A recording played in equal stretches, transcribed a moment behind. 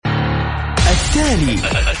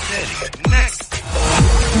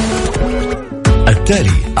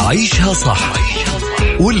التالي عيشها صح،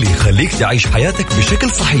 واللي يخليك تعيش حياتك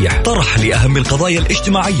بشكل صحيح. طرح لأهم القضايا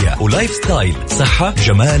الاجتماعية ولايف ستايل، صحة،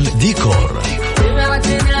 جمال، ديكور.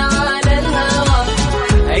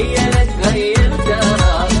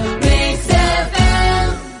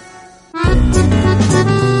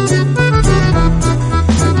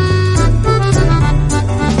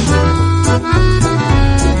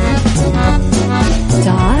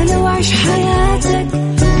 تعال وعيش حياتك،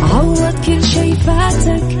 عوض كل شي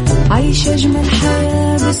فاتك، عيش أجمل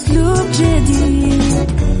حياة بأسلوب جديد.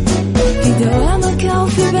 في دوامك أو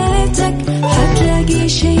في بيتك حتلاقي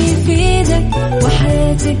شي يفيدك،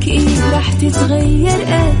 وحياتك إيه راح تتغير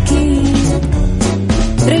أكيد.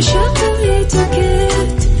 رشاق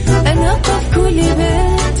ويتوكيت أنا قف كل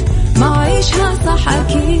بيت، ما عيشها صح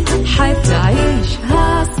أكيد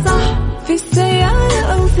حتعيشها صح. في السيارة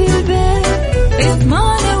أو في البيت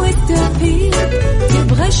اسمعنا والتوفيق،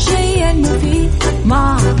 تبغى الشيء المفيد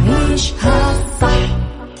ما عيشها صح.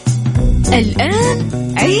 الآن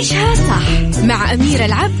عيشها صح مع أميرة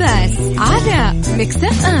العباس على ميكس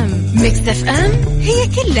اف ام. ميكس اف ام هي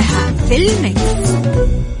كلها في الميكس.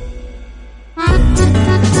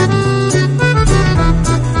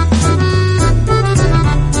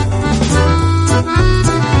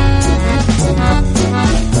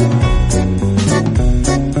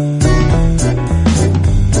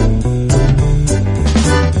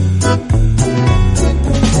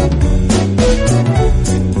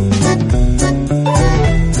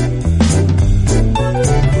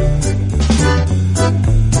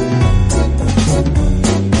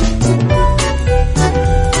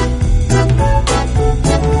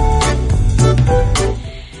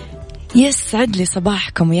 يسعد لي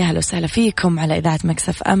صباحكم ويا أهلا وسهلا فيكم على إذاعة ميكس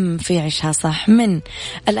اف ام في عيشها صح، من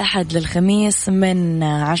الأحد للخميس من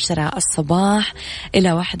 10 الصباح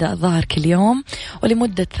إلى 1 الظهر كل يوم،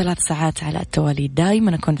 ولمدة 3 ساعات على التوالي.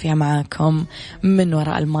 دايما أكون فيها معاكم من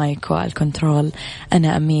وراء المايك والكنترول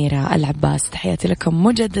أنا أميرة العباس. تحياتي لكم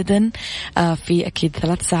مجددا في أكيد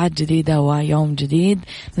 3 ساعات جديدة ويوم جديد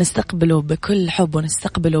نستقبله بكل حب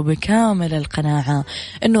ونستقبله بكامل القناعة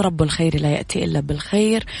إنه رب الخير لا يأتي إلا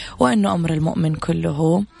بالخير، وأنه أمر المؤمن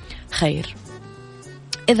كله خير.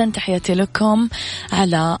 إذن تحياتي لكم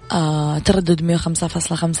على تردد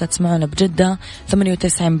 105.5 تسمعونا بجدة،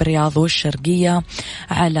 98 بالرياض والشرقية،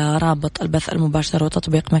 على رابط البث المباشر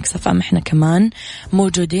وتطبيق ميكس اف ام. احنا كمان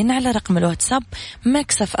موجودين على رقم الواتساب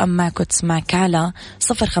ميكس اف ام معك وتسمعك على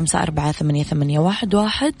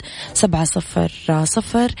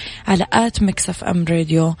 0548811700، على ميكس اف ام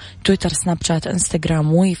راديو، تويتر، سناب شات،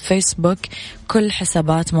 انستغرام وفيسبوك، كل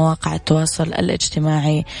حسابات مواقع التواصل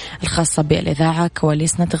الاجتماعي الخاصة بالإذاعة،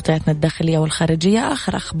 كواليسنا، تغطياتنا الداخلية والخارجية،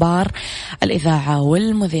 آخر أخبار الإذاعة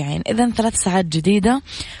والمذيعين. إذن 3 ساعات جديدة.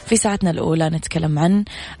 في ساعتنا الأولى نتكلم عن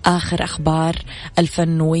آخر أخبار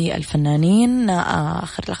الفن والفنانين،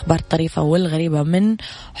 آخر الأخبار الطريفة والغريبة من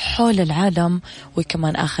حول العالم،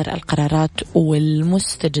 وكمان آخر القرارات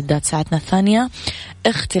والمستجدات. ساعتنا الثانية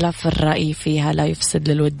اختلاف الرأي فيها لا يفسد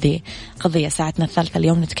للودي قضية. ساعتنا الثالثة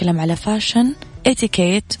اليوم نتكلم على فاشن،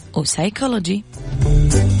 اتيكيت وسايكولوجي.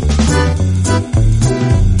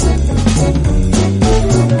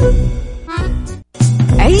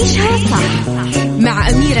 عيشها صح مع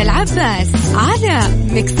أميرة العباس على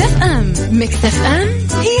ميكس اف ام. ميكس اف ام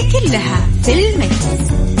هي كلها في الميكس.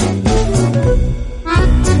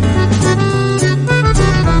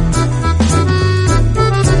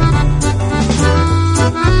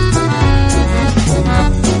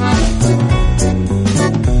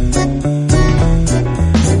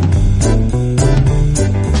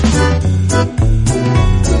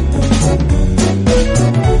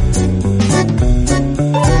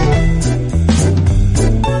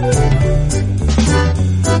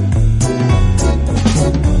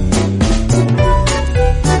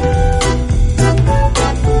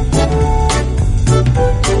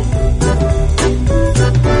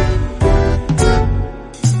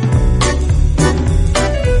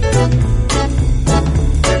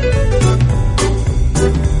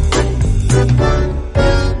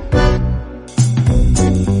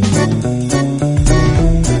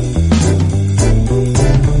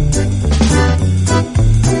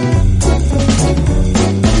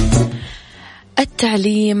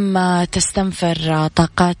 التعليم تستنفر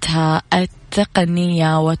طاقاتها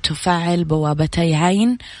تقنية وتفعل بوابتي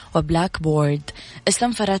عين وبلاك بورد.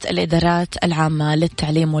 استنفرت الإدارات العامة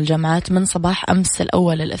للتعليم والجامعات من صباح أمس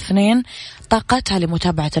الأول الاثنين طاقتها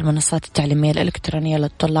لمتابعة المنصات التعليمية الإلكترونية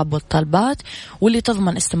للطلاب والطالبات واللي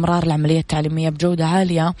تضمن استمرار العملية التعليمية بجودة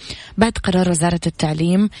عالية بعد قرار وزارة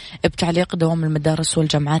التعليم بتعليق دوام المدارس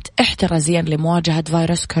والجامعات احترازيا لمواجهة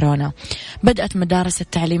فيروس كورونا. بدأت مدارس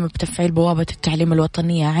التعليم بتفعيل بوابة التعليم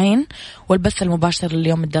الوطنية عين، والبث المباشر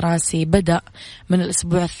لليوم الدراسي بدأ من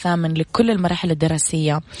الأسبوع الثامن لكل المراحل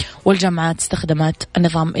الدراسية، والجامعات استخدمت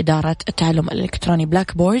نظام إدارة التعلم الإلكتروني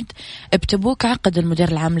بلاك بورد. بتبوك عقد المدير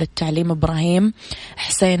العام للتعليم إبراهيم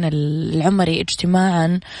حسين العمري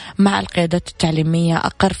اجتماعا مع القيادات التعليمية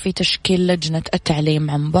أقر في تشكيل لجنة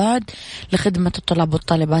التعليم عن بعد لخدمة الطلاب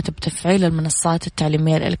والطالبات بتفعيل المنصات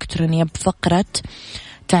التعليمية الإلكترونية بفقرة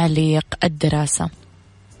تعليق الدراسة.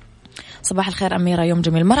 صباح الخير أميرة، يوم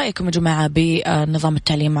جميل. ما رأيكم يا جماعة بنظام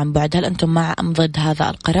التعليم عن بعد؟ هل أنتم مع أم ضد هذا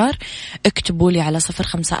القرار؟ اكتبوا لي على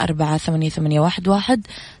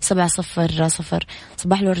 0548811700.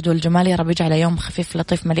 صباح الورد والجمال، يا رب يجعل يوم خفيف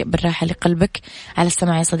لطيف مليء بالراحة لقلبك. على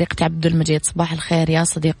السماع يا صديقتي عبد المجيد. صباح الخير يا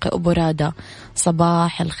صديقي أبو رادة.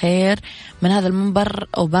 صباح الخير من هذا المنبر،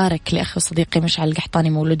 أبارك لأخي وصديقي مشعل القحطاني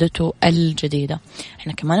مولدته الجديدة،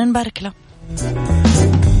 احنا كمان نبارك له.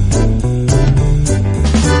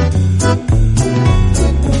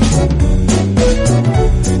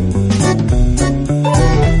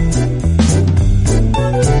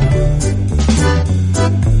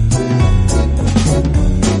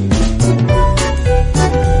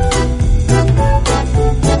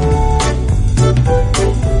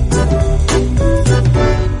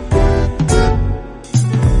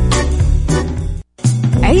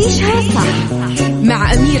 عيشها صح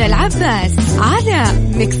مع أميرة العباس على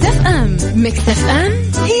ميكس اف ام. ميكس اف ام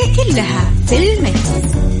هي كلها في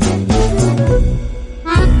الميكس.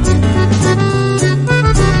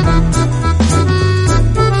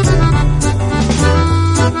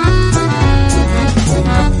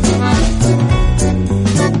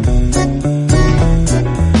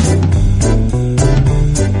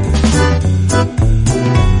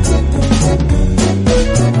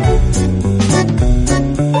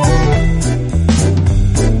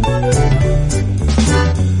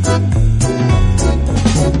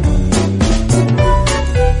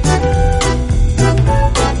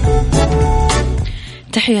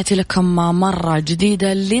 تحياتي لكم مرة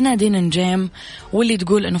جديدة لنادين نجيم، واللي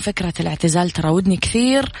تقول أنه فكرة الاعتزال تراودني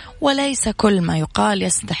كثير وليس كل ما يقال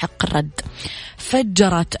يستحق الرد.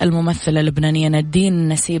 فجرت الممثلة اللبنانية نادين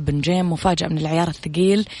نسيب نجيم مفاجأة من العيار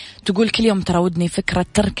الثقيل، تقول كل يوم تراودني فكرة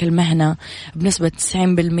ترك المهنة بنسبة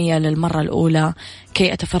 90% للمرة الأولى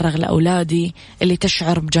كي أتفرغ لأولادي اللي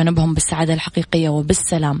تشعر بجانبهم بالسعادة الحقيقية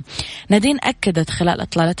وبالسلام. نادين أكدت خلال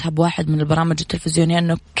إطلالتها بواحد من البرامج التلفزيونية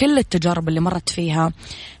أنه كل التجارب اللي مرت فيها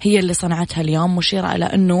هي اللي صنعتها اليوم، مشيرة إلى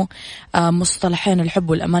أنه مصطلحين الحب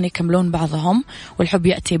والأمان يكملون بعضهم، والحب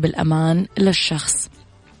يأتي بالأمان للشخص.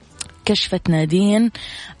 كشفت نادين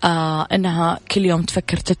أنها كل يوم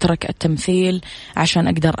تفكر تترك التمثيل عشان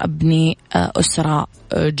أقدر أبني أسرة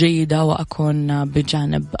جيدة وأكون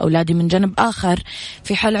بجانب أولادي من جانب آخر.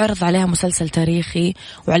 في حال عرض عليها مسلسل تاريخي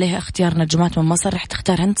وعليها اختيار نجمات من مصر، رح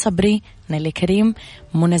تختار هند صبري، نيلي كريم،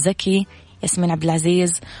 منى زكي، ياسمين عبد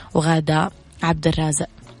العزيز، وغادة عبد الرازق.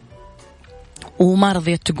 وما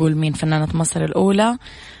رضيت تقول مين فنانة مصر الأولى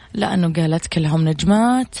لأنه قالت كلهم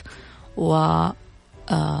نجمات و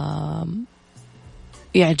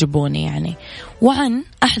يعجبوني يعني. وعن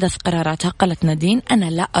أحدث قراراتها قالت نادين: أنا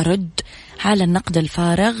لا أرد على النقد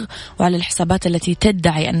الفارغ وعلى الحسابات التي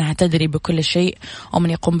تدعي أنها تدري بكل شيء ومن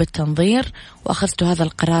يقوم بالتنظير، وأخذت هذا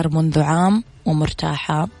القرار منذ عام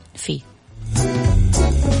ومرتاحة فيه.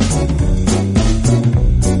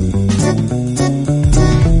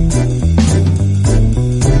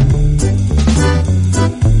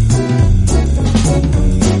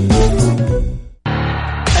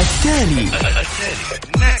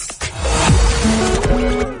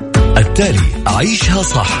 التالي عيشها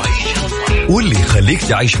صح، واللي يخليك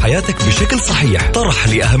تعيش حياتك بشكل صحيح. طرح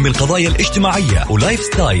لأهم القضايا الاجتماعية ولايف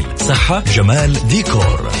ستايل، صحة، جمال،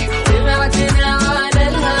 ديكور.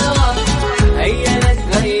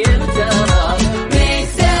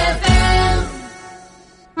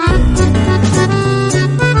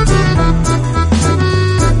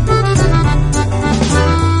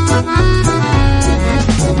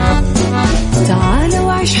 تعال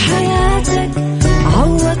وعيش حياتك،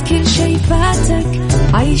 عوض كل شي فاتك،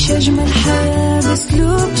 عيش أجمل حياة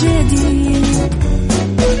بأسلوب جديد.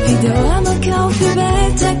 في دوامك أو في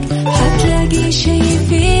بيتك حتلاقي شي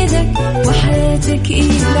يفيدك، وحياتك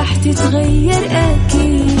إيه راح تتغير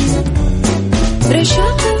أكيد.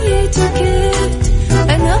 رشاق ويتوكل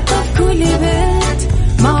كل بيت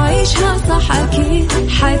ما عيشها صح أكيد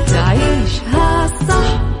حتعيشها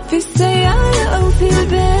صح، في السيارة أو في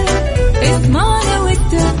البيت اسمعنا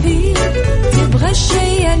والتوفيق، تبغى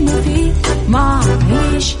الشيء المفيد ما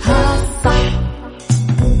عيشها صح.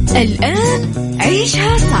 الآن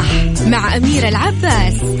عيشها صح مع أميرة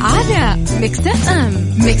العباس على مكسف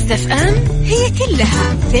أم. مكسف أم هي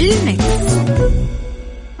كلها في المكس.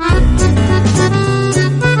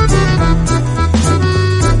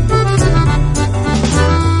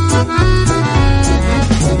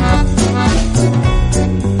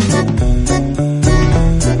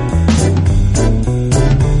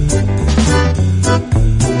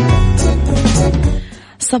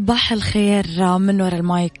 صباح الخير من وراء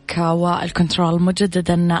المايك والكنترول.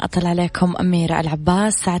 مجددا أطلع عليكم أميرة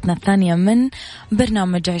العباس. ساعتنا الثانية من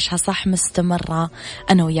برنامج عيشها صح مستمرة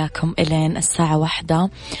أنا وياكم إلين الساعة 1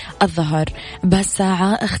 الظهر.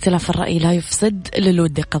 بهالساعة اختلاف الرأي لا يفسد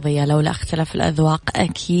للود قضية، لولا اختلاف الأذواق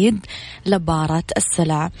أكيد لبارة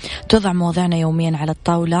السلع. توضع مواضيعنا يوميا على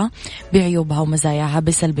الطاولة بعيوبها ومزاياها،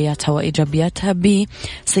 بسلبياتها وإيجابياتها،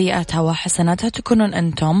 بسيئاتها وحسناتها. تكونون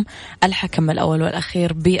أنتم الحكم الأول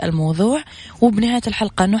والأخير بالموضوع، وبنهاية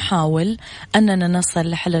الحلقة نحاول أننا نصل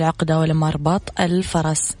لحل العقدة ولمربط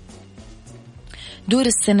الفرس. دور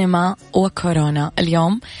السينما وكورونا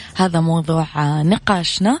اليوم هذا موضوع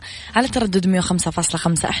نقاشنا على تردد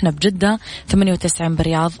 105.5. احنا بجدة، 98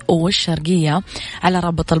 بالرياض والشرقية، على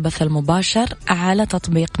رابط البث المباشر على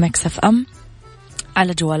تطبيق مكسف أم،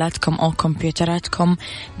 على جوالاتكم أو كمبيوتراتكم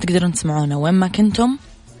تقدرون تسمعونا وين ما كنتم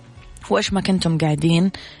وإيش ما كنتم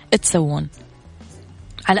قاعدين تسوون.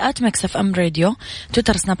 على آت مكسف أم راديو،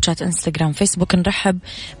 تويتر، سناب شات، إنستغرام، فيسبوك. نرحب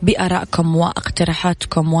بآرائكم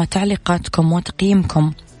واقتراحاتكم وتعليقاتكم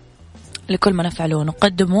وتقييمكم لكل ما نفعله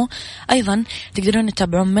ونقدمه. أيضا تقدرون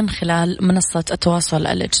تتابعون من خلال منصة التواصل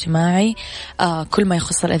الاجتماعي كل ما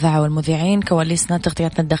يخص الإذاعة والمذيعين، كواليسنا،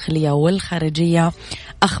 تغطياتنا الداخلية والخارجية،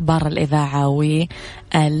 أخبار الإذاعة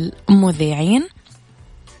والمذيعين.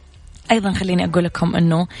 أيضا خليني أقول لكم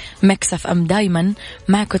أنه مكسف أم دايما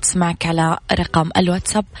معك تسمعك على رقم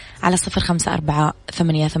الواتساب على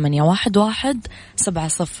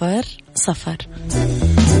 0548811700.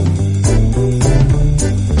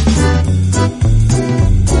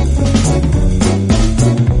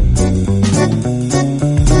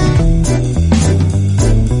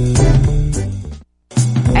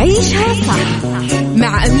 عيشها صح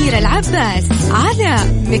مع أميرة العباس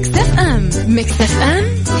على مكسف أم. مكسف أم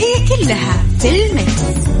هي كلها في المكس.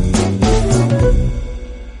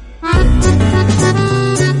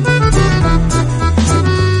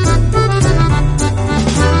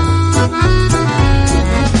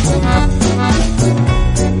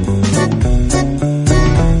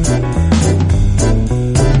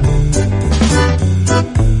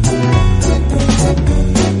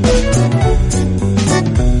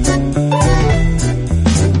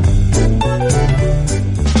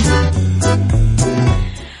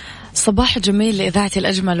 صباح جميل لإذاعتي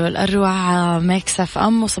الأجمل والأروع مكسف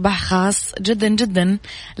أم، وصباح خاص جدا جدا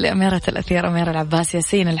لأميرة الأثير أميرة العباس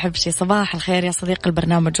ياسين الحبشي. صباح الخير يا صديق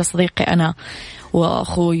البرنامج وصديقي أنا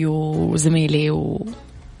وأخوي وزميلي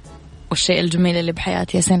والشيء الجميل اللي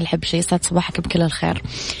بحياتي ياسين الحبشي. يسعد صباحك بكل الخير.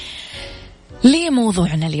 ليه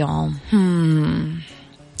موضوعنا اليوم؟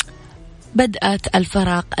 بدأت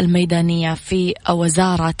الفرق الميدانية في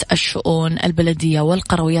وزارة الشؤون البلدية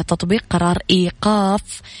والقروية تطبيق قرار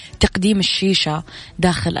إيقاف تقديم الشيشة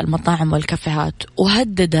داخل المطاعم والكافيهات،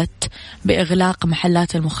 وهددت بإغلاق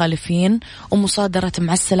محلات المخالفين ومصادرة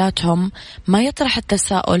معسلاتهم، ما يطرح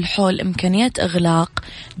التساؤل حول إمكانية إغلاق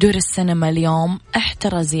دور السينما اليوم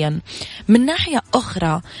احترازيا. من ناحية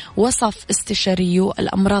أخرى، وصف استشاريو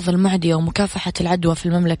الأمراض المعدية ومكافحة العدوى في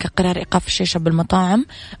المملكة قرار إيقاف الشيشة بالمطاعم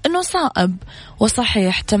أنه صائب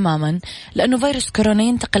وصحيح تماما، لأنه فيروس كورونا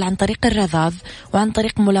ينتقل عن طريق الرذاذ وعن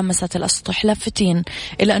طريق ملامسة الأسطح، لافتين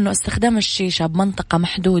إلى أنه استخدام الشيشة بمنطقة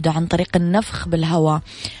محدودة عن طريق النفخ بالهواء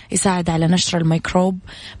يساعد على نشر الميكروب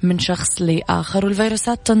من شخص لآخر،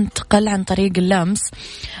 والفيروسات تنتقل عن طريق اللمس،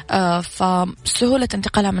 فسهولة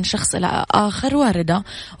انتقالها من شخص إلى آخر واردة.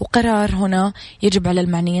 وقرار هنا يجب على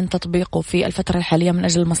المعنيين تطبيقه في الفترة الحالية من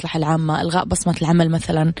أجل المصلحة العامة. إلغاء بصمة العمل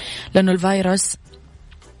مثلا، لأنه الفيروس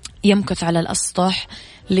يمكث على الأسطح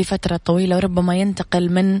لفترة طويلة وربما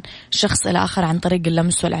ينتقل من شخص إلى آخر عن طريق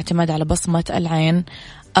اللمس والاعتماد على بصمة العين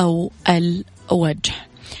أو الوجه.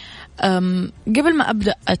 قبل ما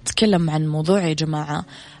أبدأ أتكلم عن موضوع يا جماعة،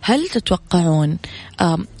 هل تتوقعون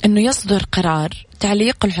أنه يصدر قرار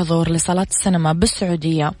تعليق الحضور لصالات السينما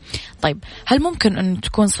بالسعودية؟ طيب، هل ممكن أن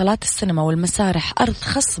تكون صالات السينما والمسارح أرض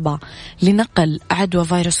خصبة لنقل عدوى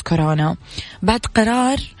فيروس كورونا بعد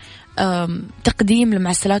قرار تقديم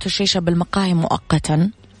المعسلات والشيشة بالمقاهي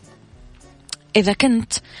مؤقتا. إذا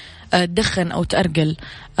كنت تدخن أو تأرجل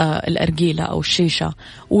الأرجيلة أو الشيشة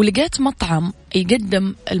ولقيت مطعم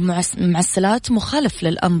يقدم المعسلات مخالف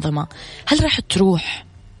للأنظمة، هل راح تروح؟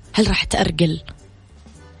 هل راح تأرجل؟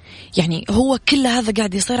 يعني هو كل هذا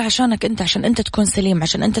قاعد يصير عشانك أنت، عشان أنت تكون سليم،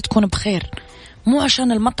 عشان أنت تكون بخير، مو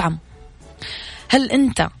عشان المطعم. هل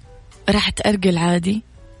أنت راح تأرجل عادي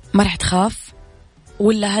ما راح تخاف،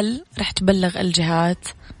 ولا هل راح تبلغ الجهات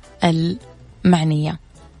المعنية؟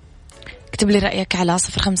 اكتب لي رأيك على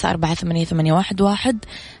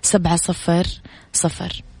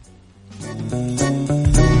 0548811700.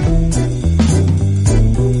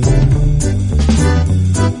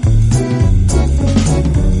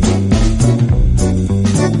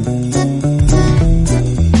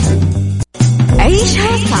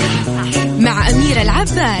 عيشها صح مع أميرة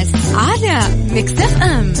العباس على ميكس اف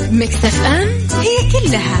ام. ميكس اف ام هي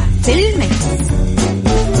كلها في الميكس.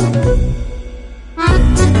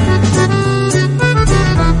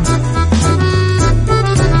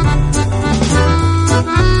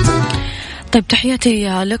 طيب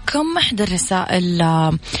تحياتي لكم. إحدى الرسائل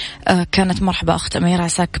كانت: مرحبا أخت أميرة،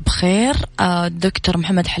 عساك بخير. الدكتور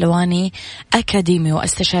محمد حلواني أكاديمي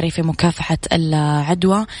واستشاري في مكافحة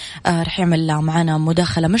العدوى، رح يعمل معنا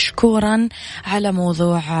مداخلة مشكورا على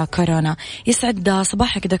موضوع كورونا. يسعد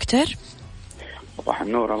صباحك دكتور. صباح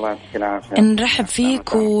النور، الله يعطيك العافية. نرحب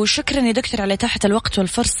فيك وشكرا يا دكتور على إتاحة الوقت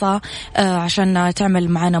والفرصة عشان تعمل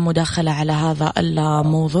معنا مداخلة على هذا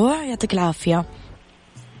الموضوع. يعطيك العافية.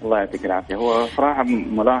 الله يعطيك العافية. هو صراحة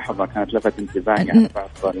ملاحظة كانت لفت انتباهي على بعض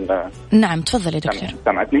نعم تفضل يا دكتور.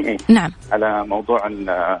 سمعتني إيه؟ نعم. على موضوع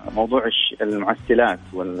المعسلات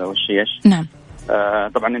والشيش. نعم.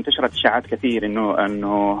 طبعا انتشرت إشاعات كثير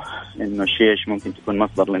إنه الشيش ممكن تكون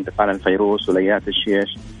مصدر لانتقال الفيروس وليات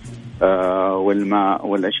الشيش والماء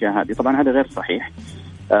والأشياء هذه. طبعا هذا غير صحيح.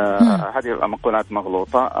 هذه مقولات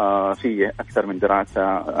مغلوطة. في أكثر من دراسة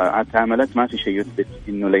اتعملت، ما في شيء يثبت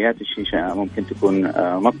إنه ليات الشيشة ممكن تكون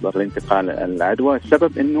مصدر لانتقال العدوى.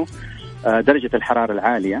 السبب إنه درجة الحرارة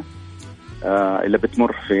العالية اللي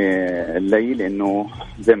بتمر في الليل، إنه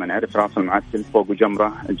زي ما نعرف راس المعسل فوق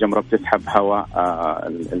الجمرة بتسحب هواء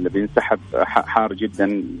اللي بينسحب حار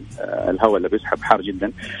جدا، الهواء اللي بيسحب حار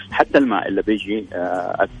جدا. حتى الماء اللي بيجي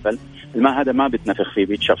أسفل، الماء هذا ما بتنفخ فيه،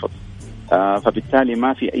 بيتشفط. فبالتالي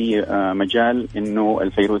ما في أي مجال إنه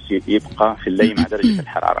الفيروس يبقى في الليل مع درجة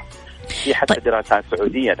الحرارة. في حتى دراسات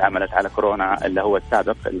سعودية اتعملت على كورونا اللي هو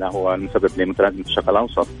السابق، اللي هو المسبب لمتلازمة الشرق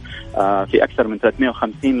الأوسط. في أكثر من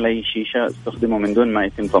 350 لي شيشة استخدموا من دون ما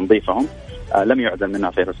يتم تنظيفهم، لم يعدل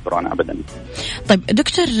منها فيروس كورونا أبدا. طيب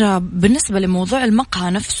دكتور، بالنسبة لموضوع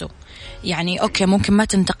المقهى نفسه، يعني أوكي ممكن ما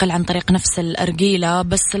تنتقل عن طريق نفس الأرجيلة،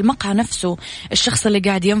 بس المقهى نفسه الشخص اللي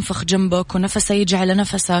قاعد ينفخ جنبك ونفسه يجي على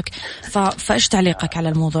نفسك، فإيش تعليقك على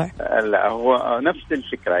الموضوع؟ لا، هو نفس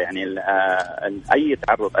الفكرة. يعني أي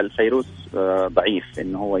تعرض الفيروس ضعيف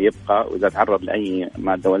إنه هو يبقى، وإذا تعرض لأي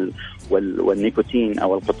مادة والنيكوتين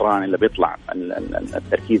أو القطران اللي بيطلع،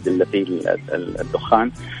 التركيز اللي فيه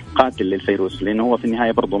الدخان قاتل للفيروس، لأنه هو في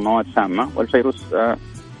النهاية برضو مواد سامة، والفيروس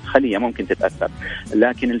خلية ممكن تتأثر.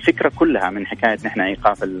 لكن الفكرة كلها من حكاية نحن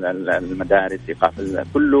إيقاف المدارس، إيقاف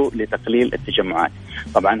كله لتقليل التجمعات.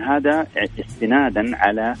 طبعا هذا استنادا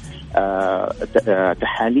على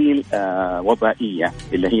تحاليل وبائية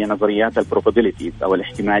اللي هي نظريات البروبابيليتيز أو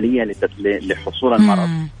الاحتمالية لحصول المرض،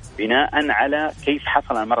 بناء على كيف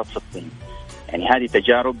حصل المرض في الصين. يعني هذه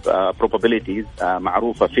تجارب probabilities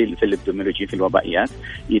معروفة في الإبيديميولوجي، في الوبائيات.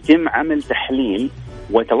 يتم عمل تحليل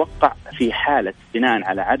وتوقع في حالة بناء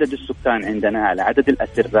على عدد السكان عندنا، على عدد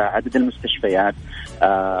الأسرة، عدد المستشفيات،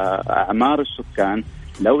 أعمار السكان،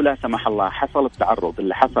 لو لا سمح الله حصل التعرض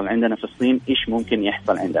اللي حصل عندنا في الصين، إيش ممكن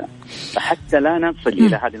يحصل عندنا. فحتى لا نصل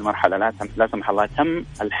إلى هذه المرحلة، لا سمح الله، تم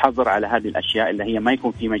الحظر على هذه الأشياء اللي هي ما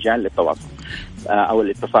يكون في مجال للتواصل أو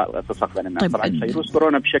الاتصال بين الناس. طبعا فيروس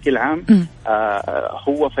كورونا بشكل عام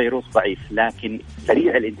هو فيروس ضعيف، لكن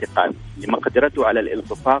سريع الانتقال لمقدرته على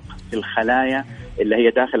الالتصاق في الخلايا اللي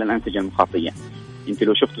هي داخل الأنسجة المخاطية. انت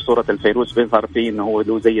لو شفت صورة الفيروس بيظهر فيه انه هو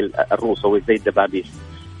له زي الروس او زي الدبابيس.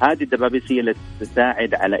 هذه الدبابيس هي اللي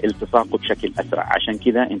تساعد على التصاقه بشكل أسرع، عشان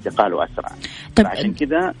كذا انتقاله أسرع. طيب عشان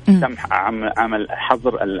كذا تم عمل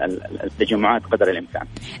حظر التجمعات قدر الإمكان.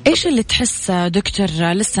 إيش اللي تحس دكتور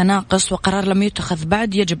لسه ناقص وقرار لم يتخذ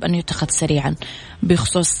بعد يجب أن يتخذ سريعا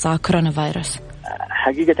بخصوص كورونا فيروس؟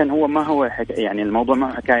 حقيقة هو ما هو يعني الموضوع ما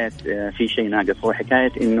هو حكاية في شيء ناقص، هو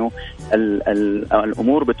حكاية إنه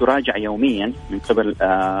الأمور بتراجع يوميا من قبل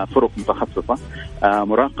فرق متخصصة،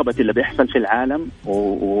 مراقبة اللي بيحصل في العالم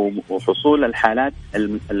وحصول الحالات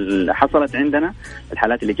اللي حصلت عندنا،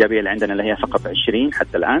 الحالات الإيجابية اللي عندنا اللي هي فقط 20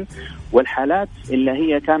 حتى الآن، والحالات اللي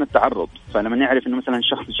هي كانت تعرض. فلما نعرف إنه مثلا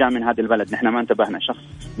شخص جاء من هذا البلد نحن ما انتبهنا، شخص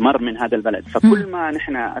مر من هذا البلد، فكل ما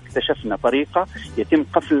نحن اكتشفنا طريقة يتم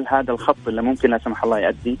قفل هذا الخط اللي ممكن لا سمح الله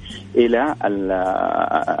يؤدي إلى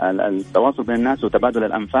التواصل بين الناس وتبادل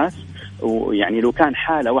الأنفاس. ويعني لو كان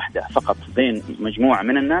حالة واحدة فقط بين مجموعة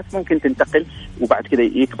من الناس ممكن تنتقل وبعد كده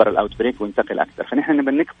يكبر الأوتبريك وينتقل أكثر. فنحن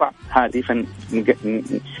نبي نقطع هذه،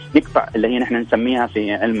 نقطع اللي هي نحن نسميها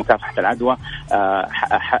في علم مكافحة العدوى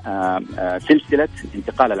سلسلة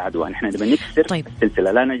انتقال العدوى. نحن نبي نكسر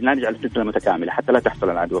السلسلة، لا نجعل السلسلة متكاملة حتى لا تحصل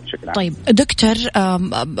العدوى بشكل عام. طيب دكتور،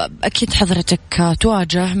 أكيد حضرتك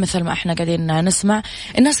تواجه مثل ما احنا قاعدين نسمع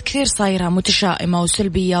الناس كثير صايرة متشائمة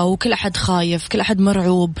وسلبية وكل أحد خايف، كل أحد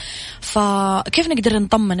مرعوب، فكيف نقدر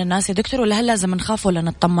نطمن الناس يا دكتور؟ ولا هل لازم نخاف ولا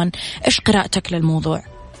نطمن؟ إيش قراءتك للموضوع؟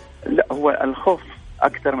 لا، هو الخوف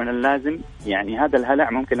أكثر من اللازم. يعني هذا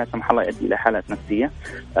الهلع ممكن لا سمح الله يؤدي إلى حالات نفسية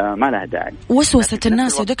ما لها داعي. وسوسة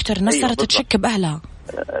الناس يا دكتور، الناس صارت تشك بأهلها.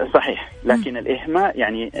 صحيح، لكن الإهمال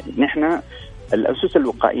يعني نحن الأسس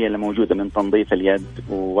الوقائية اللي موجودة من تنظيف اليد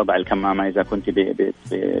ووضع الكمامة إذا كنت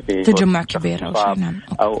تجمع كبير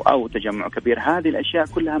أو تجمع كبير، هذه الأشياء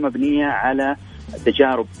كلها مبنية على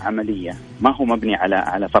تجارب عملية، ما هو مبني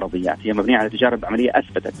على فرضيات، هي مبنية على تجارب عملية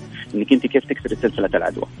أثبتت إنك أنت كيف تكسر سلسلة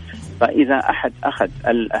العدوى. فإذا أحد أخذ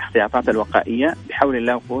الاحتياطات الوقائية بحول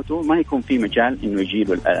الله وقوته ما يكون في مجال إنه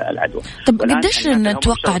يجيله العدوى. طب قديش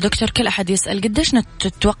نتوقع دكتور، كل أحد يسأل قديش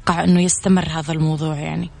نتوقع إنه يستمر هذا الموضوع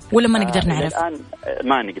يعني، ولا ما نقدر نعرف؟ الآن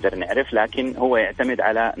ما نقدر نعرف، لكن هو يعتمد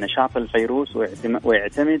على نشاط الفيروس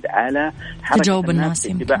ويعتمد على حركة تجاوب الناس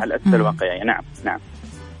في اتباع الأسس الواقعية. نعم.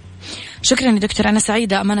 شكرا يا دكتور، أنا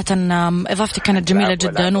سعيدة أمانة، إضافتك كانت جميلة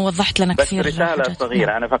جدا ووضحت لنا كثير. بس رسالة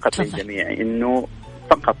صغيرة أنا فقط للجميع، إنه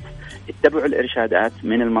فقط اتبعوا الإرشادات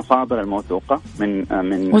من المصادر الموثوقة من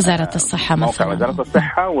وزارة الصحة، موقع وزارة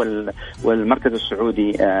الصحة والمركز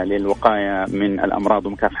السعودي للوقاية من الأمراض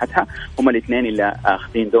ومكافحتها. هم الاثنين اللي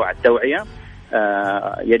أخذين دور التوعية،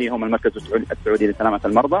 يليهم المركز السعودي لسلامة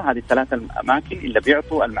المرضى. هذه الثلاثة الأماكن اللي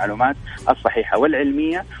بيعطوا المعلومات الصحيحة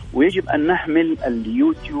والعلمية، ويجب أن نحمل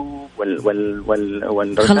اليوتيوب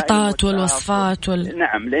والخلطات والوصفات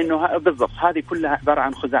نعم، لأنه بالضبط هذه كلها عبارة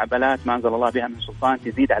عن خزعبلات ما أنزل الله بها من سلطان،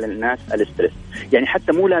 تزيد على الناس الاسترس. يعني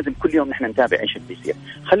حتى مو لازم كل يوم نحن نتابع ايش بيصير،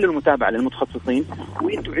 خلوا المتابعة للمتخصصين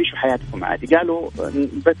وانتوا عيشوا حياتكم عادي. قالوا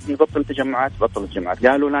بس نبطل تجمعات، بطل التجمعات.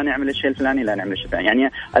 قالوا لا نعمل الشيء الفلاني، لا نعمل الشيء الفلاني.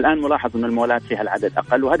 يعني الآن ملاحظ أن المولات فيها العدد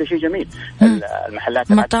أقل، وهذا شيء جميل.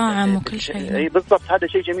 المحلات مطاعم وكل شيء بالضبط، هذا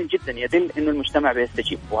شيء جميل جدا، يدل إنه المجتمع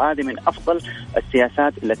بيستجيب. وهذه من أفضل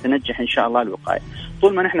السياسات اللي تنجح إن شاء الله الوقاية.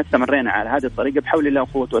 طول ما نحن استمرينا على هذه الطريقة بحول الله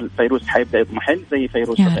وقوته الفيروس حيبدأ يضمحل زي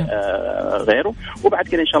فيروس غيره، وبعد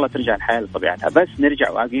كده إن شاء الله ترجع الحياة لطبيعتها. بس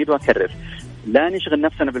نرجع وأكيد وأكرر، لا نشغل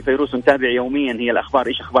نفسنا بالفيروس ونتابع يوميا هي الأخبار،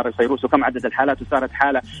 إيش أخبار الفيروس وكم عدد الحالات وصارت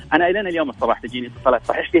حالة. أنا إلى اليوم الصباح تجيني اتصالات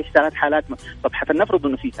صحيح فيه 3 حالات، طب فلنفرض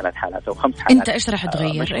إنه في 3 حالات أو 5 حالات، أنت إيش راح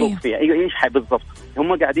تغير؟ أيوة إيش بالضبط.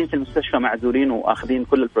 هم قاعدين في المستشفى معزولين وأخذين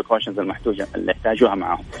كل البريكوشنز المحتوجة اللي يحتاجوها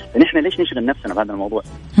معهم. فنحن ليش نشغل نفسنا بهذا الموضوع؟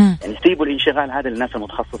 يعني سيبوا الانشغال هذا للناس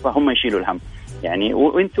المتخصصة، هم يشيلوا الهم يعني،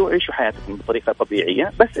 وانتوا عيشوا حياتكم بطريقة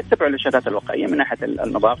طبيعية، بس اتبعوا الإرشادات الوقائية من ناحية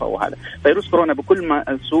النظافة. وهذا فيروس كورونا بكل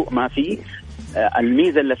ما سوء ما فيه،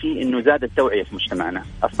 الميزة اللي فيه إنه زاد التوعية في مجتمعنا،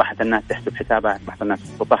 أصبحت الناس تحسب حسابها، أصبحت الناس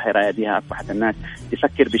تطهر أيديها، أصبحت الناس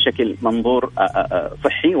تفكر بشكل منظور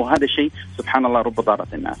صحي، وهذا الشيء سبحان الله رب ضارة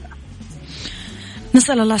النافع.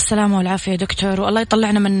 نسأل الله السلامة والعافية دكتور، والله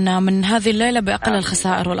يطلعنا من هذه الليلة بأقل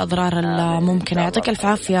الخسائر والأضرار الممكنة. يعطيك الف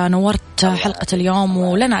عافية، نورت حلقة اليوم،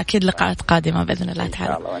 ولنا أكيد لقاءات قادمة بإذن الله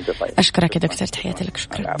تعالى. أشكرك يا دكتور، تحياتي لك،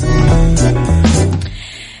 شكرا.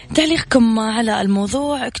 تعليقكم على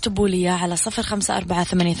الموضوع اكتبوا لي على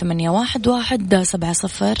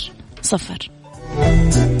 0548811700.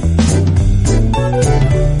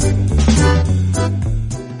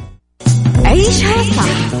 عيشها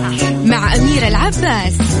صح مع أميرة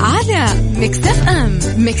العباس على ميكس اف ام.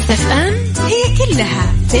 ميكس اف ام هي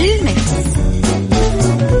كلها في الميكس.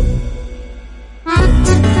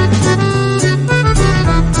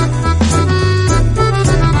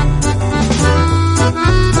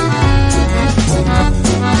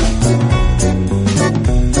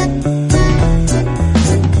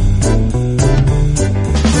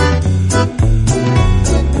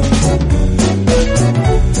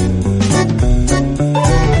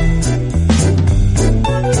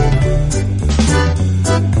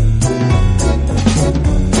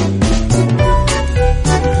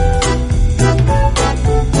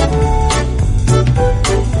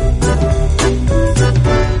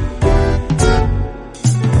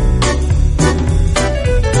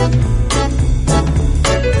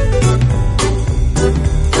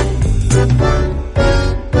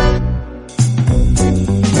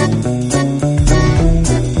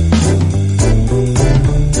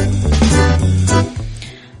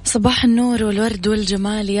 صباح النور والورد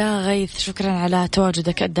والجمال يا غيث، شكرا على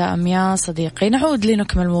تواجدك الدائم يا صديقي. نعود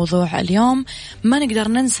لنكمل الموضوع اليوم. ما نقدر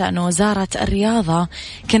ننسى أن وزارة الرياضة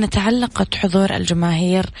كانت علقت حضور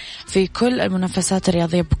الجماهير في كل المنافسات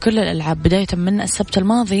الرياضية بكل الألعاب بداية من السبت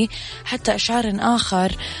الماضي حتى إشعار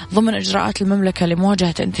آخر ضمن إجراءات المملكة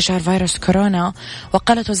لمواجهة انتشار فيروس كورونا.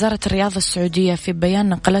 وقالت وزارة الرياضة السعودية في بيان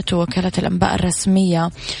نقلته وكالة الأنباء الرسمية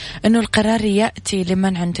أنه القرار يأتي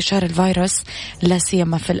لمنع انتشار الفيروس لا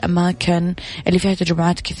سيما في الأماكن اللي فيها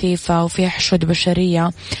تجمعات كثيفة وفيها حشود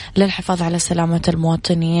بشرية للحفاظ على سلامة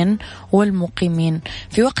المواطنين والمقيمين.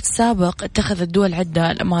 في وقت سابق اتخذت دول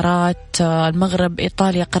عدة، الإمارات، المغرب،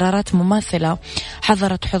 إيطاليا، قرارات مماثلة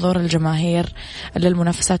حظرت حضور الجماهير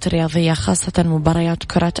للمنافسات الرياضية خاصة مباريات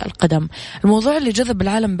كرة القدم. الموضوع اللي جذب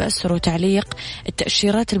العالم بأسره وتعليق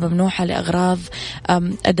التأشيرات الممنوحة لأغراض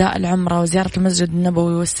أداء العمرة وزيارة المسجد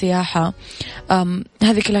النبوي والسياحة،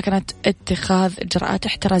 هذه كلها كانت اتخاذ إجراءات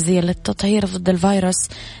احترازية للتطهير ضد الفيروس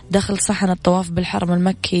داخل صحن الطواف بالحرم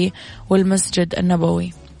المكي والمسجد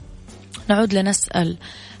النبوي. نعود لنسأل،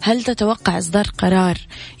 هل تتوقع إصدار قرار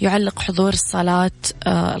يعلق حضور الصالات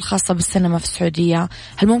الخاصة بالسينما في السعودية؟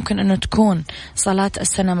 هل ممكن أنه تكون صالات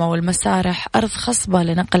السينما والمسارح أرض خصبة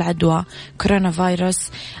لنقل عدوى كورونا فيروس؟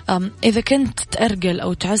 إذا كنت تأرجل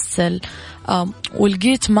أو تعسل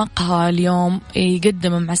ولقيت مقهى اليوم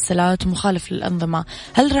يقدم معسلات مخالف للأنظمة،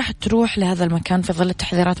 هل راح تروح لهذا المكان في ظل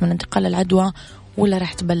التحذيرات من انتقال العدوى ولا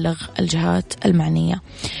راح تبلغ الجهات المعنية؟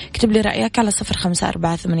 اكتب لي رأيك على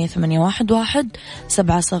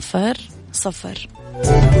 0548811700.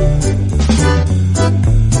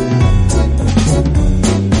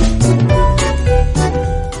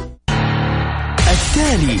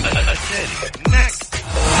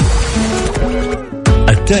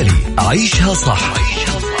 التالي عيشها صح،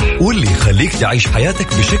 واللي يخليك تعيش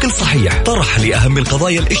حياتك بشكل صحيح. طرح لأهم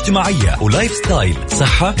القضايا الاجتماعية ولايف ستايل،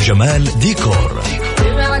 صحة، جمال، ديكور.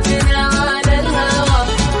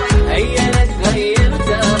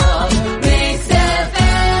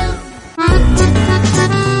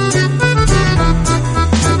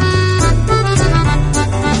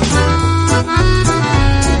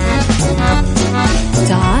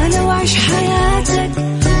 تعال وعيش حياتك،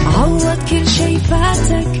 عوض كل شي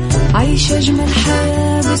فاتك، عيش أجمل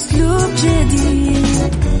حياة بأسلوب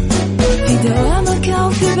جديد. في دوامك أو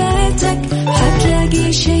في بيتك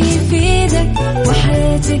حتلاقي شي يفيدك،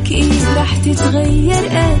 وحياتك إيه راح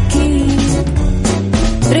تتغير أكيد.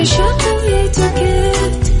 رشاق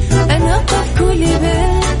ويتوكيت أنا قف كل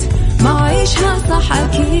بيت، ما عيشها صح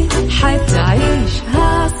أكيد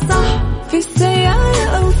حتعيشها صح. في السيارة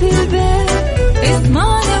أو في البيت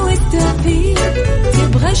اسمعنا والتوفيق،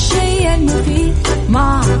 تبغى الشيء المفيد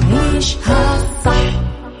ما عيشها صح.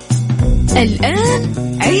 الآن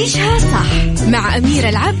عيشها صح مع أميرة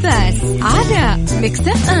العباس على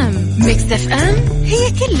مكسف أم. مكسف أم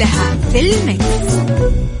هي كلها في المكس.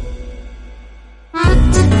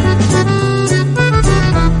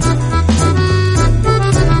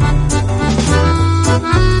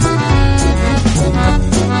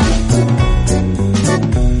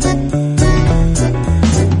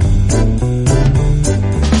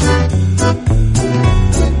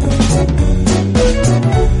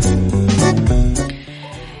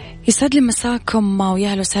 يسعد لي مساكم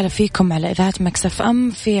ويا اهلا وسهلا فيكم على إذاعة مكسف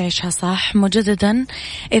أم في عيشها صح مجددا.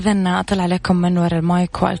 إذا أطلع عليكم من وراء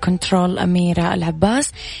المايك والكنترول أميرة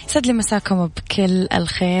العباس. يسعد لي مساكم بكل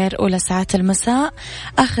الخير، أولى ساعات المساء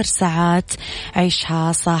آخر ساعات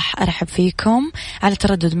عيشها صح. أرحب فيكم على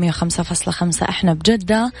تردد 105.5 إحنا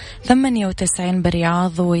بجدة، 98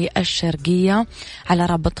 برياض والشرقية، على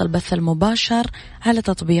رابط البث المباشر على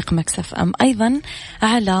تطبيق مكسف أم، أيضا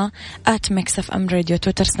على @مكسف أم راديو،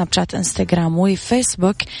 تويتر، سناب شات، انستغرام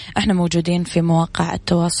وفيسبوك. احنا موجودين في مواقع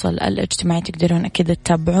التواصل الاجتماعي، تقدرون أكيد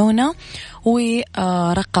تتابعونا.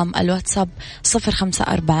 ورقم الواتساب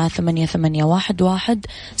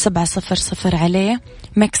 0548811700 عليه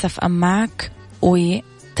مكسف أم معك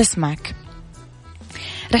وتسمعك.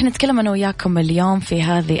 رح نتكلم أنا وياكم اليوم في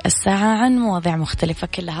هذه الساعة عن مواضيع مختلفة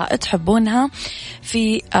كلها تحبونها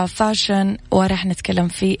في فاشن، ورح نتكلم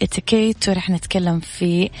في اتيكيت، ورح نتكلم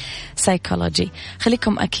في سايكولوجي.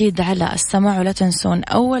 خليكم أكيد على السمع، ولا تنسون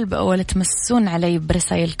أول بأول تمسون علي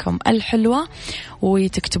برسائلكم الحلوة،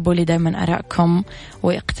 وتكتبوا لي دايما آرائكم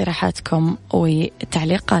واقتراحاتكم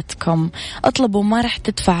وتعليقاتكم. اطلبوا، ما رح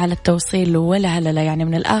تدفع على التوصيل ولا هلا، يعني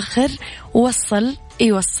من الآخر وصل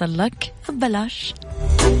يوصل لك ببلاش.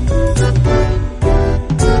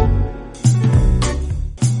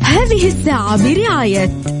 هذه الساعة برعاية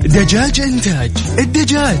دجاج إنتاج،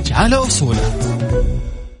 الدجاج على أصوله.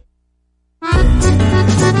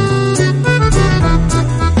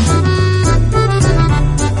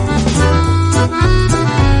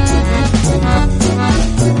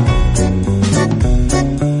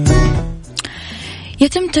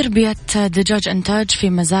 يتم تربية دجاج إنتاج في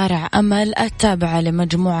مزارع أمل التابعة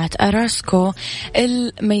لمجموعة أراسكو.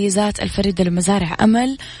 الميزات الفريدة لمزارع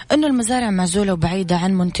أمل أنه المزارع معزولة وبعيدة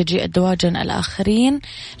عن منتجي الدواجن الآخرين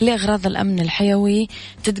لأغراض الأمن الحيوي.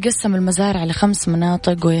 تتقسم المزارع ل5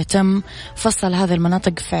 مناطق ويتم فصل هذه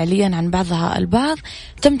المناطق فعليا عن بعضها البعض.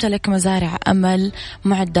 تمتلك مزارع أمل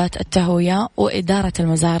معدات التهوية وإدارة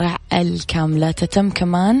المزارع الكاملة. تتم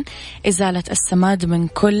كمان إزالة السماد من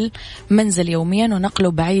كل منزل يوميا ونقله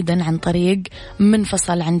بعيدا عن طريق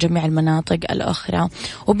منفصل عن جميع المناطق الأخرى،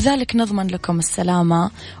 وبذلك نضمن لكم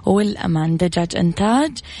السلامة والأمان. دجاج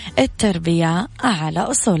إنتاج، التربية على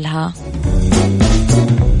أصولها.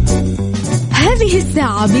 هذه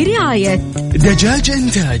الساعة برعاية دجاج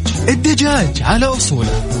إنتاج، الدجاج على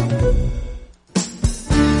أصوله.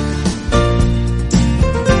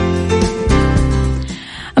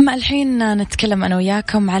 أما الحين نتكلم أنا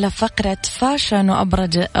وياكم على فقرة فاشن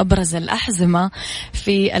وأبرز الأحزمة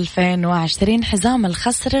في 2020. حزام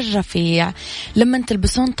الخصر الرفيع، لما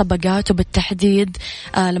تلبسون طبقات وبالتحديد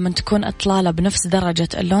لما تكون إطلالة بنفس درجة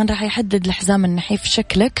اللون راح يحدد الحزام النحيف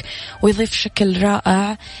شكلك ويضيف شكل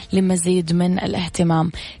رائع لمزيد من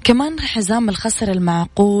الاهتمام. كمان حزام الخصر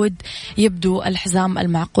المعقود، يبدو الحزام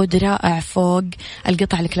المعقود رائع فوق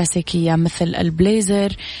القطع الكلاسيكية مثل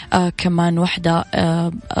البليزر. كمان وحدة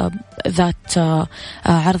ذات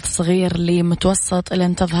عرض صغير لمتوسط إلى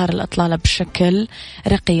أن تظهر الأطلالة بشكل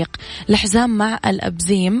رقيق. الحزام مع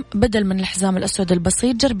الأبزيم، بدل من الحزام الأسود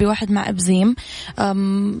البسيط جربي واحد مع أبزيم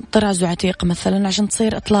طراز عتيق مثلا عشان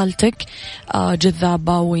تصير إطلالتك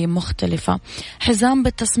جذابة ومختلفة. حزام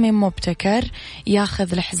بالتصميم مبتكر،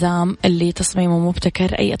 ياخذ الحزام اللي تصميمه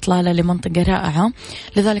مبتكر أي إطلالة لمنطقة رائعة،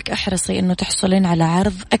 لذلك احرصي أنه تحصلين على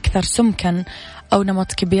عرض أكثر سمكا أو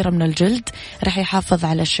نمط كبيرة من الجلد رح يحافظ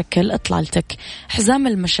على شكل إطلالتك. حزام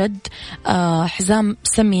المشد، حزام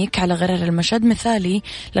سميك على غرار المشد مثالي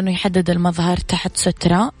لأنه يحدد المظهر تحت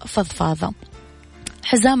سترة فضفاضة.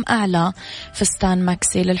 حزام أعلى، فستان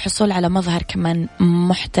ماكسي للحصول على مظهر كمان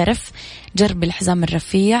محترف. جرب الحزام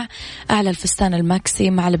الرفيع أعلى الفستان الماكسي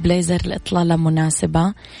مع البليزر لإطلالة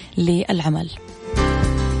مناسبة للعمل.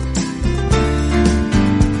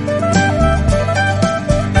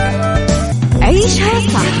 عيشها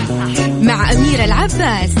صح مع أميرة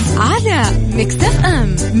العباس على مكسف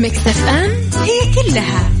أم. مكسف أم هي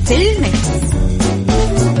كلها في المكس.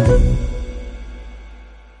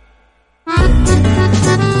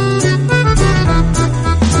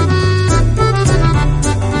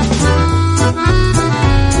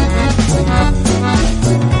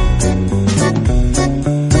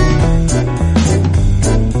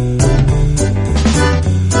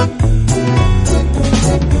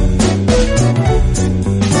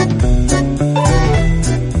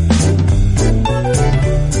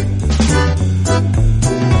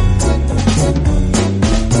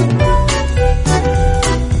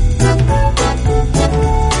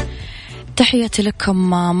 تحياتي لكم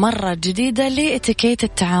مرة جديدة لإتيكيت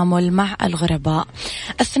التعامل مع الغرباء.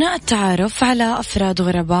 أثناء التعارف على أفراد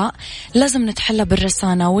غرباء لازم نتحلى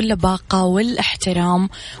بالرصانة واللباقة والاحترام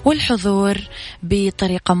والحضور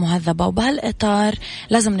بطريقة مهذبة، وبهالإطار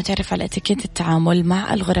لازم نتعرف على إتيكيت التعامل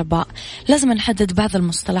مع الغرباء. لازم نحدد بعض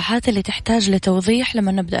المصطلحات اللي تحتاج لتوضيح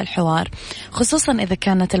لما نبدأ الحوار، خصوصا إذا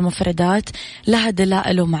كانت المفردات لها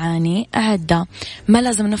دلائل ومعاني عدة. ما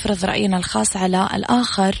لازم نفرض رأينا الخاص على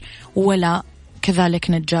الآخر ولا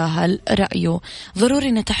كذلك نتجاهل رأيه.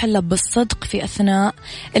 ضروري نتحلى بالصدق في أثناء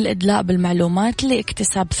الإدلاء بالمعلومات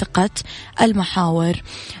لاكتساب ثقة المحاور.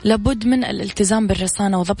 لابد من الالتزام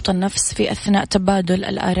بالرصانة وضبط النفس في أثناء تبادل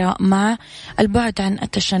الآراء مع البعد عن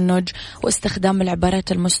التشنج واستخدام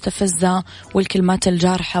العبارات المستفزة والكلمات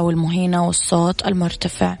الجارحة والمهينة والصوت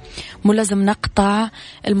المرتفع. مو لازم نقطع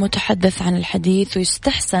المتحدث عن الحديث،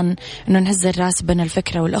 ويستحسن أنه نهز الراس بين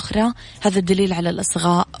الفكرة والأخرى، هذا دليل على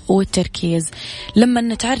الإصغاء والتركيز. لما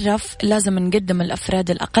نتعرف لازم نقدم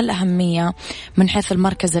الأفراد الأقل أهمية من حيث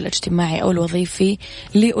المركز الاجتماعي أو الوظيفي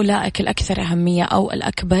لأولئك الأكثر أهمية أو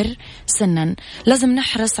الأكبر سنا. لازم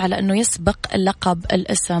نحرص على أنه يسبق اللقب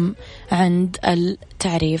الاسم عند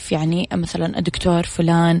التعريف، يعني مثلا الدكتور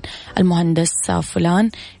فلان، المهندس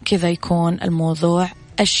فلان، كذا يكون الموضوع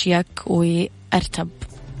أشيك وأرتب.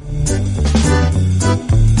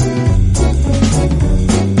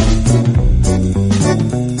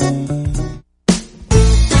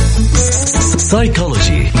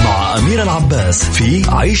 سايكولوجي مع أميرة العباس في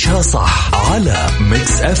عيشها صح على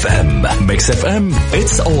ميكس اف ام. ميكس اف ام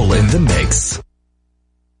it's all in the mix.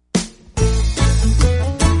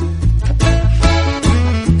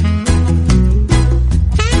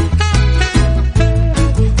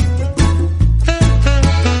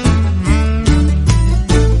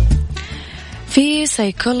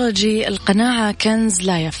 بالسيكولوجي القناعة كنز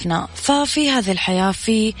لا يفنى. ففي هذه الحياة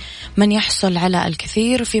في من يحصل على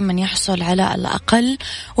الكثير وفي من يحصل على الأقل،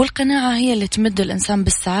 والقناعة هي اللي تمد الإنسان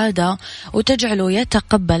بالسعادة وتجعله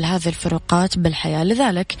يتقبل هذه الفروقات بالحياة.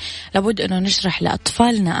 لذلك لابد أنه نشرح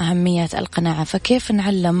لأطفالنا أهمية القناعة. فكيف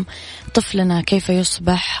نعلم طفلنا كيف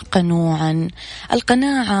يصبح قنوعا؟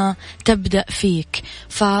 القناعة تبدأ فيك،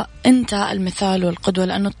 فأنت المثال والقدوة،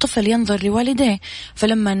 لأن الطفل ينظر لوالديه،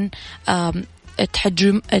 فلما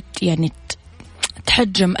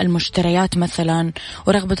تحجم المشتريات مثلا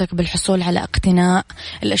ورغبتك بالحصول على اقتناء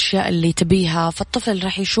الأشياء اللي تبيها، فالطفل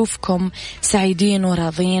راح يشوفكم سعيدين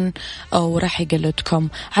وراضين وراح يقلدكم.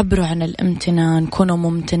 عبروا عن الامتنان، كونوا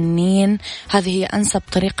ممتنين، هذه هي أنسب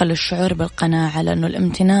طريقة للشعور بالقناعة، لأنه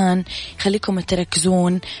الامتنان يخليكم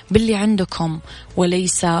تركزون باللي عندكم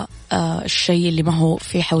وليس الشيء اللي ما هو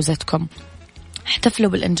في حوزتكم.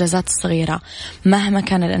 احتفلوا بالإنجازات الصغيرة مهما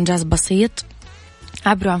كان الإنجاز بسيط،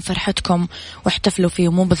 عبروا عن فرحتكم واحتفلوا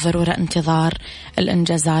فيه، مو بالضرورة انتظار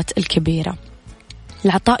الإنجازات الكبيرة.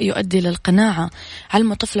 العطاء يؤدي للقناعة.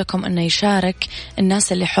 علموا طفلكم أنه يشارك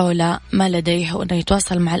الناس اللي حوله ما لديه وأنه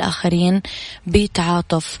يتواصل مع الآخرين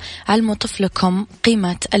بتعاطف. علموا طفلكم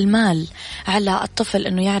قيمة المال. على الطفل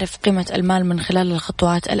أنه يعرف قيمة المال من خلال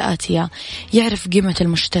الخطوات الآتية: يعرف قيمة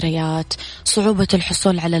المشتريات، صعوبة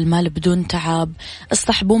الحصول على المال بدون تعب،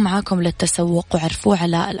 اصطحبوه معاكم للتسوق وعرفوه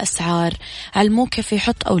على الأسعار، علموه كيف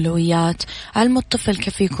يحط أولويات، علموا الطفل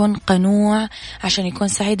كيف يكون قنوع عشان يكون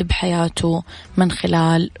سعيد بحياته من خلال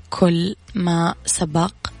كل ما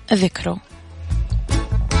سبق ذكره.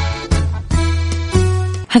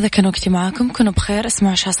 هذا كان وقتي معاكم، كنوا بخير.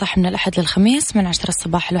 اسمعوا عيشها صح من الأحد للخميس من 10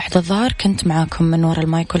 الصباح ل1 الظهر. كنت معاكم من وراء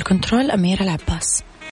المايك والكنترول أميرة العباس.